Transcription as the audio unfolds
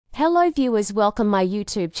Hello viewers, welcome my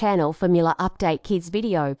YouTube channel Formula Update Kids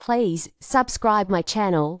video. Please subscribe my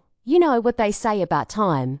channel. You know what they say about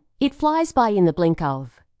time. It flies by in the blink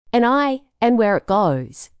of an eye, and where it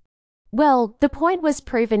goes. Well, the point was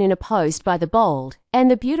proven in a post by the bold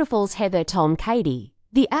and the beautifuls Heather Tom Katie.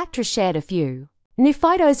 The actress shared a few new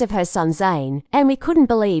photos of her son Zayn, and we couldn't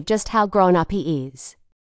believe just how grown up he is.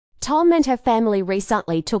 Tom and her family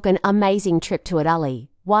recently took an amazing trip to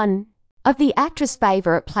Italy, one of the actress'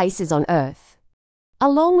 favourite places on earth.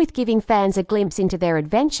 Along with giving fans a glimpse into their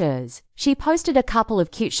adventures, she posted a couple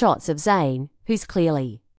of cute shots of Zayn, who's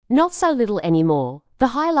clearly not so little anymore. The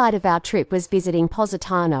highlight of our trip was visiting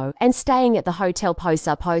Positano and staying at the Hotel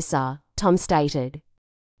Posa Posa, Tom stated.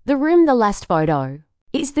 The room, the last photo,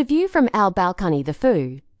 is the view from our balcony. The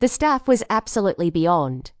food, the staff was absolutely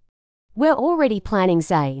beyond. We're already planning.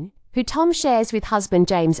 Zayn, who Tom shares with husband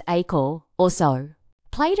James Acorr, also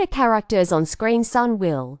played her characters on screen son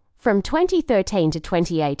Will from 2013 to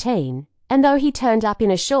 2018, and though he turned up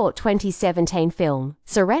in a short 2017 film,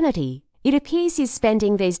 Serenity, it appears he's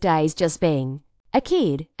spending these days just being a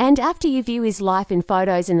kid. And after you view his life in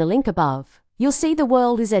photos in the link above, you'll see the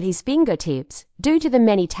world is at his fingertips due to the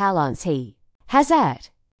many talents he has at.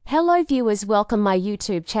 Hello viewers, welcome my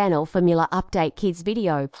YouTube channel Formula Update Kids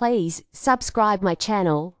video. Please subscribe my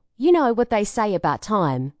channel. You know what they say about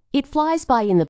time. It flies by in the